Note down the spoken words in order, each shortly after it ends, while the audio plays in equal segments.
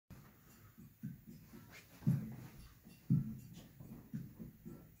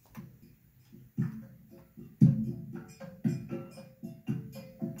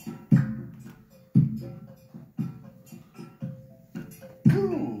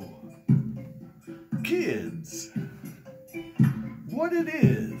kids. What it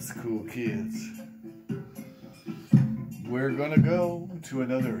is, cool kids. We're gonna go to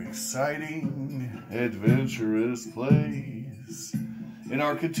another exciting, adventurous place in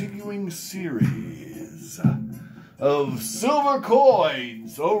our continuing series of silver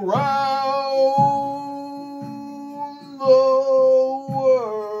coins around the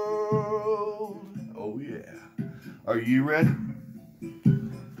world. Oh yeah. Are you ready?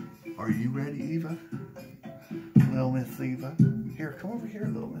 Are you ready, Eva? Little Miss Eva. Here, come over here,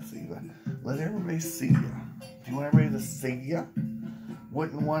 little Miss Eva. Let everybody see you. Do you want everybody to see you?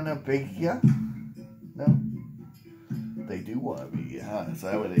 Wouldn't want to be you? No? They do want to be you, huh?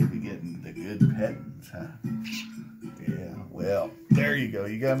 So that way they be getting the good pettings, huh? Yeah, well, there you go.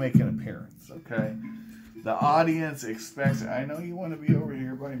 You got to make an appearance, okay? The audience expects it. I know you want to be over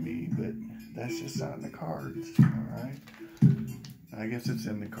here by me, but that's just not in the cards, all right? I guess it's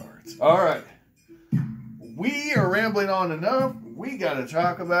in the cards. All right. We are rambling on enough. We got to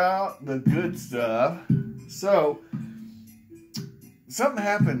talk about the good stuff. So, something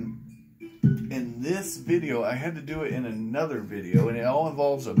happened in this video. I had to do it in another video, and it all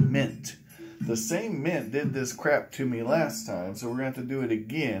involves a mint. The same mint did this crap to me last time, so we're going to have to do it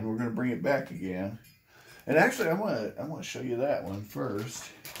again. We're going to bring it back again. And actually, I want to show you that one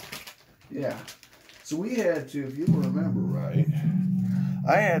first. Yeah. So we had to, if you remember right,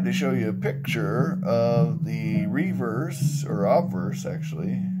 I had to show you a picture of the reverse, or obverse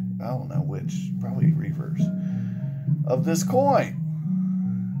actually, I don't know which, probably reverse, of this coin.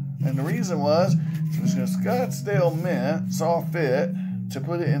 And the reason was, the Scottsdale Mint saw fit to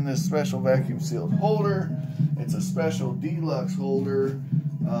put it in this special vacuum sealed holder. It's a special deluxe holder.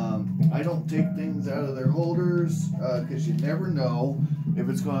 I don't take things out of their holders because you never know if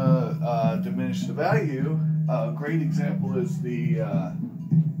it's going to diminish the value. A great example is the,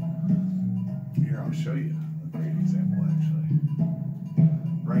 here I'll show you a great example actually,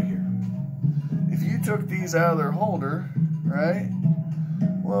 right here. If you took these out of their holder, right,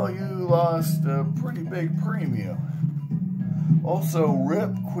 well you lost a pretty big premium. Also,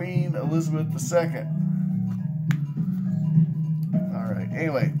 RIP Queen Elizabeth II. Alright,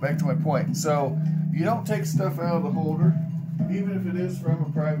 anyway, back to my point. So, you don't take stuff out of the holder, even if it is from a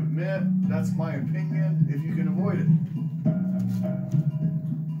private mint. That's my opinion, if you can avoid it.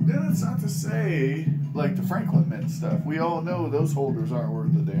 Then it's not to say, like the Franklin Mint stuff. We all know those holders aren't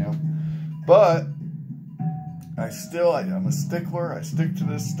worth a damn. But, I'm a stickler. I stick to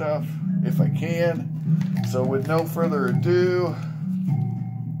this stuff if I can. So with no further ado,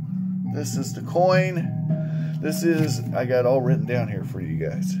 this is the coin. This is, I got all written down here for you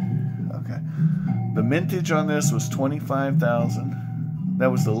guys. Okay. The mintage on this was 25,000.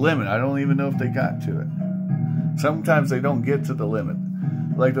 That was the limit. I don't even know if they got to it. Sometimes they don't get to the limit.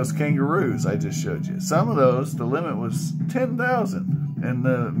 Like those kangaroos I just showed you. Some of those, the limit was 10,000. And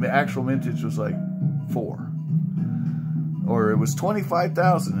the actual mintage was like 4. Or it was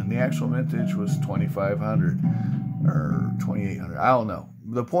 25,000 and the actual mintage was 2,500 or 2,800. I don't know.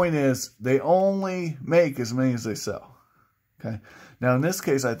 The point is, they only make as many as they sell. Okay. Now in this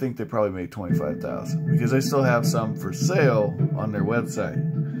case, I think they probably made 25,000 because they still have some for sale on their website.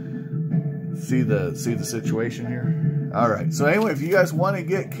 See the situation here. All right. So anyway, if you guys want to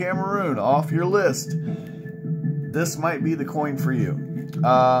get Cameroon off your list, this might be the coin for you.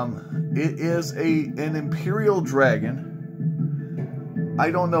 It is an imperial dragon. I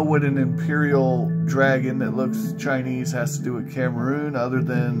don't know what an imperial dragon that looks Chinese has to do with Cameroon, other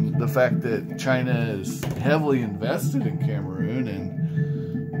than the fact that China is heavily invested in Cameroon and,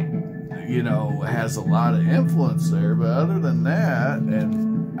 you know, has a lot of influence there. But other than that,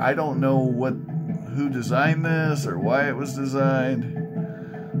 and I don't know who designed this or why it was designed.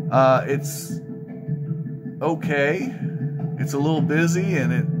 It's okay. It's a little busy,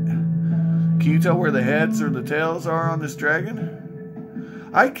 and can you tell where the heads or the tails are on this dragon?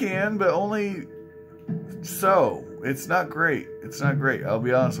 I can, but only so. It's not great. It's not great. I'll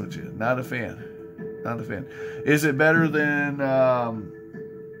be honest with you. Not a fan. Not a fan. Is it better than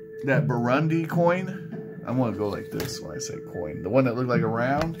that Burundi coin? I'm going to go like this when I say coin. The one that looked like a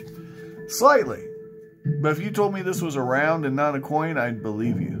round? Slightly. But if you told me this was a round and not a coin, I'd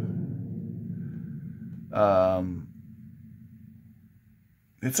believe you.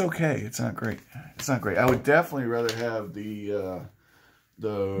 It's okay. It's not great. It's not great. I would definitely rather have the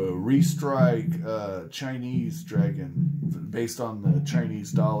restrike Chinese dragon based on the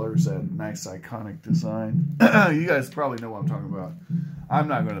Chinese dollars, that nice iconic design. You guys probably know what I'm talking about. I'm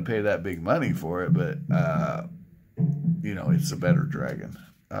not going to pay that big money for it, but you know, it's a better dragon.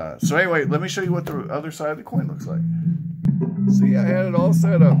 So anyway, let me show you what the other side of the coin looks like. See, I had it all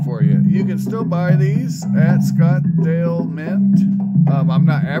set up for you. You can still buy these at Scottsdale Mint. I'm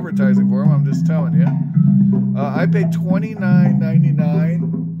not advertising for them, I'm just telling you. I paid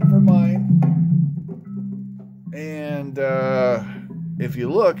 $29.99 for mine. And if you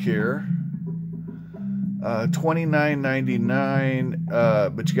look here,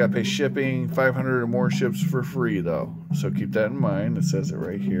 $29.99, but you gotta pay shipping. 500 or more ships for free though, so keep that in mind. It says it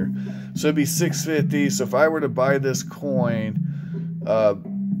right here. So it'd be $6.50. So if I were to buy this coin, I'm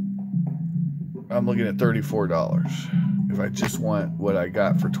looking at $34 if I just want what I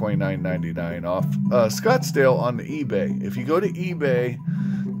got for $29.99 off Scottsdale on the eBay. If you go to eBay,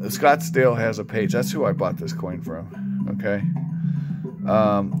 Scottsdale has a page. That's who I bought this coin from. Okay.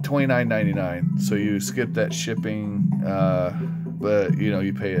 $29.99. So you skip that shipping, but you know,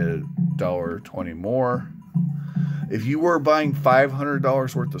 you pay $1.20 more. If you were buying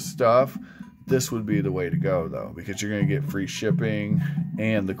 $500 worth of stuff, this would be the way to go though, because you're going to get free shipping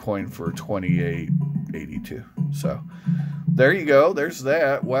and the coin for $28.82. So there you go. There's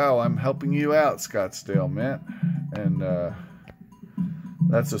that. Wow, I'm helping you out, Scottsdale Mint. And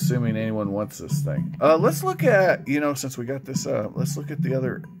that's assuming anyone wants this thing. Let's look at, you know, since we got this up, let's look at the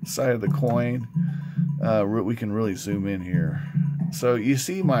other side of the coin. We can really zoom in here. So you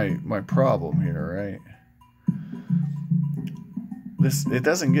see my problem here, right? It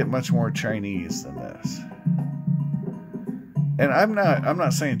doesn't get much more Chinese than this. And I'm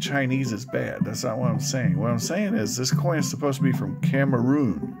not saying Chinese is bad. That's not what I'm saying. What I'm saying is this coin is supposed to be from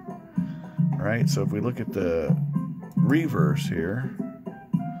Cameroon. Right? So if we look at the reverse here,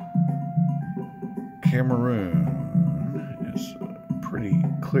 Cameroon is pretty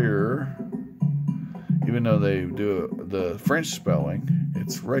clear. Even though they do the French spelling,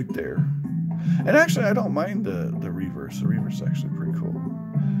 it's right there. And actually, I don't mind the reverse. The reverse is actually pretty cool.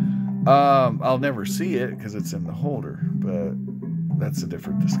 I'll never see it because it's in the holder, but that's a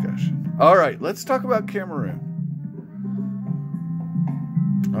different discussion. All right, let's talk about Cameroon.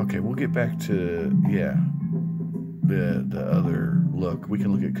 Okay, we'll get back to, yeah, the other look. We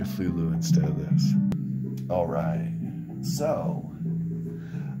can look at Cthulhu instead of this. All right, so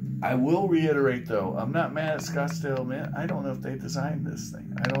I will reiterate, though, I'm not mad at Scottsdale Mint. I don't know if they designed this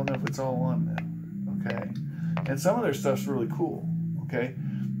thing. I don't know if it's all on them, okay? And some of their stuff's really cool, okay?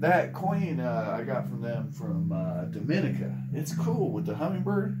 That coin I got from them from Dominica, it's cool with the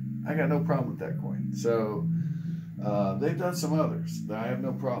hummingbird. I got no problem with that coin. So they've done some others that I have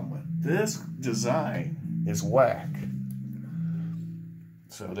no problem with. This design is whack.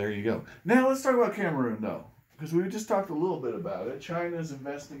 So there you go. Now let's talk about Cameroon, though, because we just talked a little bit about it. China's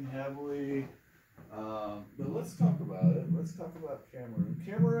investing heavily. But let's talk about it. Let's talk about Cameroon.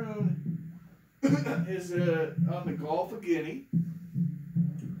 Cameroon is on the Gulf of Guinea.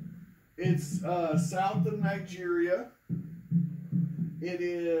 It's south of Nigeria. It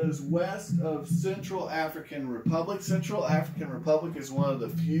is west of Central African Republic. Central African Republic is one of the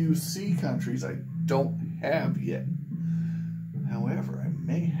few sea countries I don't have yet. However, I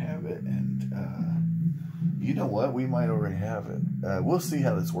may have it, and you know what? We might already have it. We'll see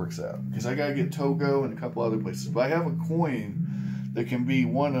how this works out, because I got to get Togo and a couple other places. But I have a coin that can be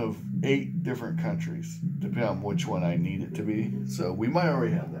one of 8 different countries, depending on which one I need it to be. So we might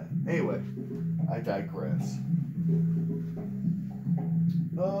already have that. Anyway, I digress.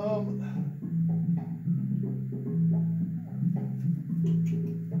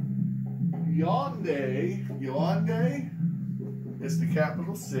 Yaoundé is the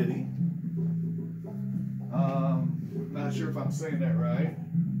capital city. Not sure if I'm saying that right.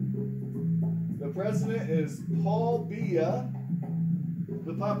 The president is Paul Biya.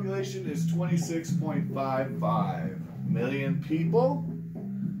 The population is 26.55 million people.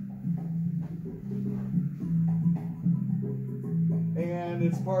 And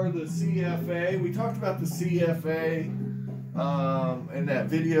it's part of the CFA. We talked about the CFA in that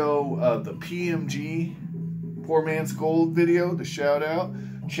video of the PMG, Poor Man's Gold video, the shout out.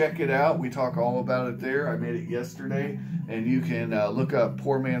 Check it out. We talk all about it there. I made it yesterday. And you can look up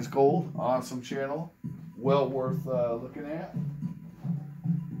Poor Man's Gold. Awesome channel. Well worth looking at.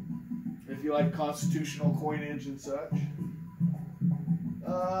 If you like constitutional coinage and such.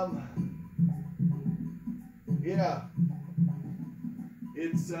 Yeah.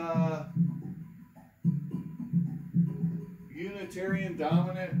 It's Unitarian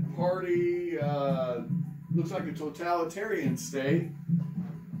dominant party. Looks like a totalitarian state.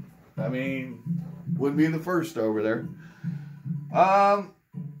 I mean, wouldn't be the first over there.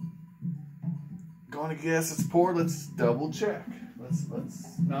 Going to guess it's poor. Let's double check. Let's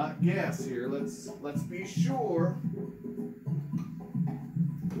not guess here. Let's be sure.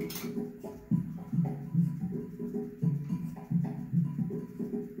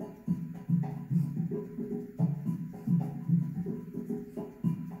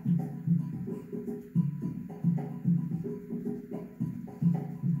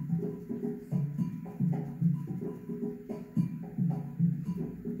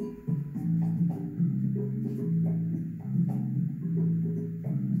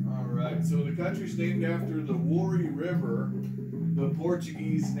 country's named after the Wouri River, the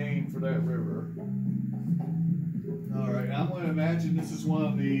Portuguese name for that river. All right, I'm going to imagine this is one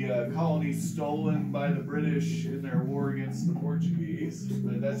of the colonies stolen by the British in their war against the Portuguese,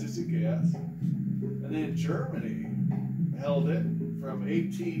 but that's just a guess. And then Germany held it from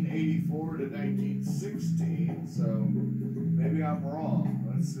 1884 to 1916, so maybe I'm wrong.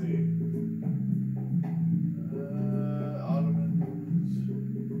 Let's see. Ottomans.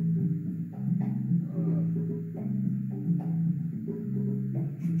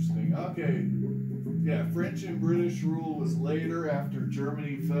 Interesting. Okay. Yeah, French and British rule was later after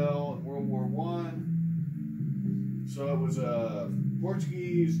Germany fell in World War I. So it was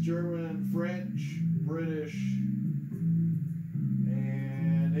Portuguese, German, French, British,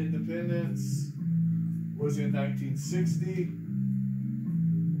 and independence was in 1960.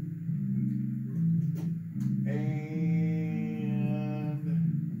 And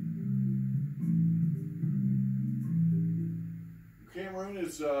Cameroon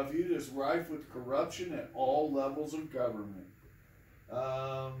is viewed as rife with corruption at all levels of government.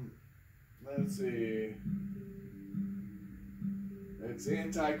 Let's see. Its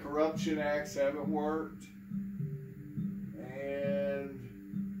anti-corruption acts haven't worked. And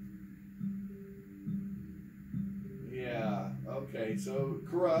yeah, okay, so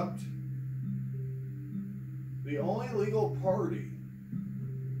corrupt. The only legal party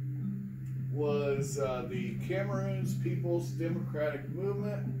was the Cameroon's People's Democratic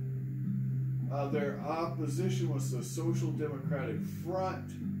Movement. Their opposition was the Social Democratic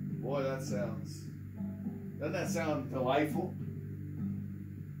Front. Boy, doesn't that sound delightful?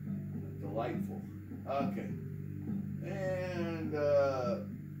 Delightful. Okay. And the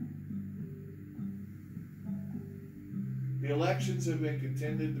elections have been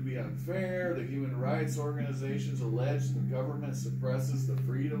contended to be unfair. The human rights organizations allege the government suppresses the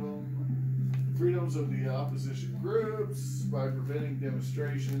freedoms of the opposition groups by preventing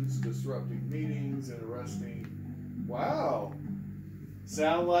demonstrations, disrupting meetings, and arresting. Wow.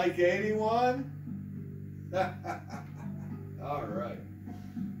 Sound like 81? All right.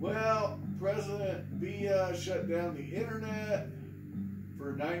 Well, President Biya shut down the internet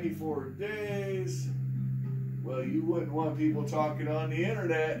for 94 days. Well, you wouldn't want people talking on the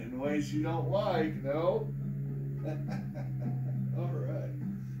internet in ways you don't like, no? All right.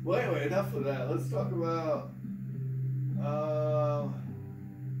 Well, anyway, enough of that. Let's talk about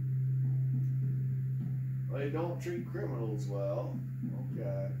they don't treat criminals well.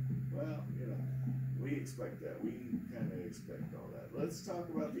 Okay. Well, you know, we expect that. We kind of expect all that. Let's talk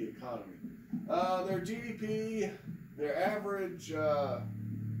about the economy. Their GDP, their average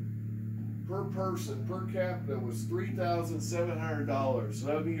per person, per capita, was $3,700. So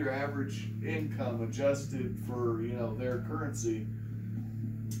that would be your average income adjusted for, you know, their currency.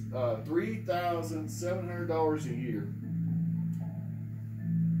 $3,700 a year.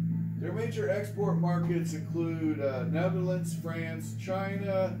 Their major export markets include Netherlands, France,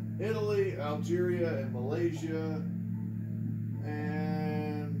 China, Italy, Algeria, and Malaysia.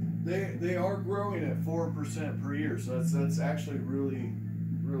 And they are growing at 4% per year, so that's actually really,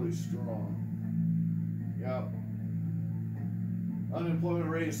 really strong. Yep. Unemployment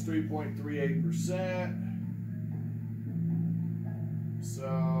rate is 3.38%.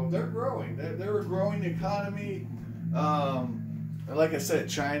 So they're growing. They're a growing economy. Like I said,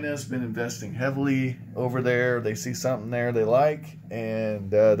 China's been investing heavily over there. They see something there they like,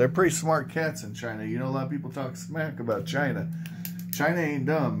 and they're pretty smart cats in China. You know, a lot of people talk smack about China. China ain't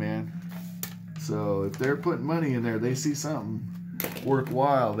dumb, man. So if they're putting money in there, they see something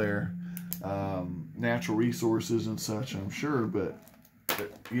worthwhile there. Natural resources and such, I'm sure, but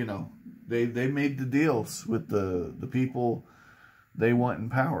you know, they made the deals with the people they want in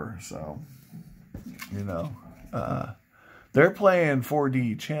power. So, you know, they're playing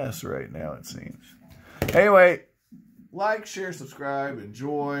 4D chess right now, it seems. Anyway, like, share, subscribe,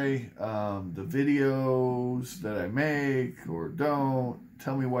 enjoy the videos that I make or don't.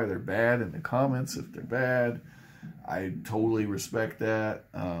 Tell me why they're bad in the comments if they're bad. I totally respect that.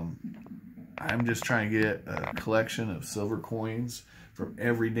 I'm just trying to get a collection of silver coins from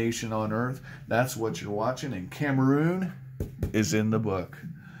every nation on earth. That's what you're watching, and Cameroon is in the book.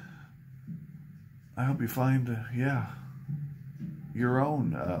 I hope you find, your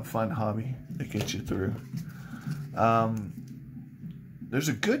own fun hobby that gets you through. There's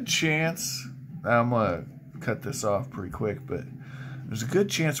a good chance, I'm going to cut this off pretty quick, but there's a good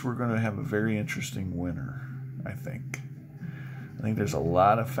chance we're going to have a very interesting winter, I think. I think there's a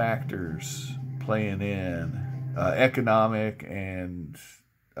lot of factors playing in, economic and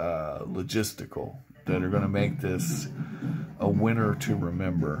logistical, that are going to make this a winter to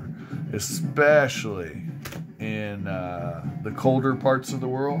remember. especially in the colder parts of the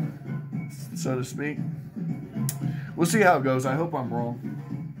world, so to speak. We'll see how it goes. I hope I'm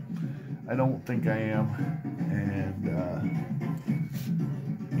wrong. I don't think I am. And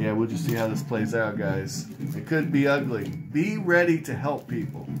yeah, we'll just see how this plays out, guys. It could be ugly. Be ready to help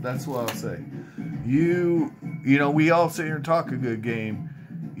people. That's what I'll say. You know, we all sit here and talk a good game.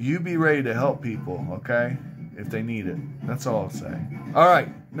 You be ready to help people, okay? If they need it. That's all I'll say. All right.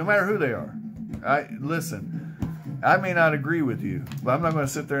 No matter who they are. Listen. I may not agree with you, but I'm not going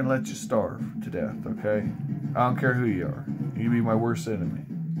to sit there and let you starve to death, okay? I don't care who you are. You be my worst enemy.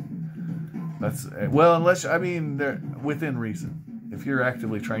 That's, well, unless, I mean, they're within reason. If you're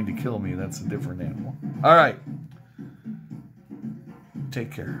actively trying to kill me, that's a different animal. All right.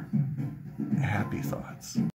 Take care. Happy thoughts.